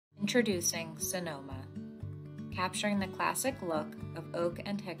Introducing Sonoma. Capturing the classic look of oak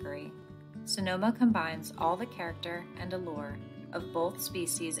and hickory, Sonoma combines all the character and allure of both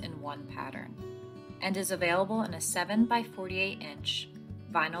species in one pattern, and is available in a 7x48-inch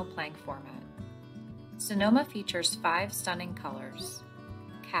vinyl plank format. Sonoma features 5 stunning colors: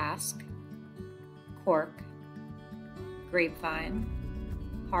 cask, cork, grapevine,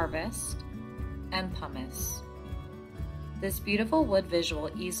 harvest, and pumice. This beautiful wood visual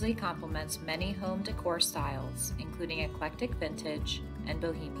easily complements many home decor styles, including eclectic vintage and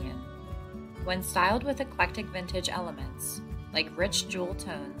bohemian. When styled with eclectic vintage elements, like rich jewel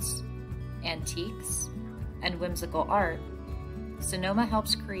tones, antiques, and whimsical art, Sonoma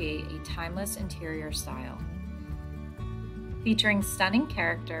helps create a timeless interior style. Featuring stunning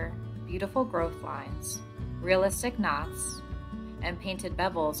character, beautiful growth lines, realistic knots, and painted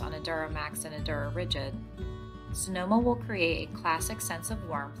bevels on ADURA Max and ADURA Rigid, Sonoma will create a classic sense of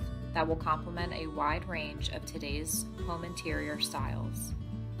warmth that will complement a wide range of today's home interior styles.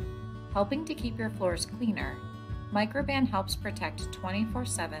 Helping to keep your floors cleaner, Microban helps protect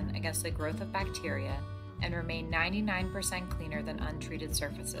 24/7 against the growth of bacteria and remain 99% cleaner than untreated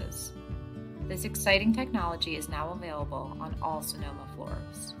surfaces. This exciting technology is now available on all Sonoma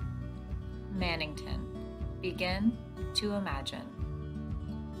floors. Mannington. Begin to imagine.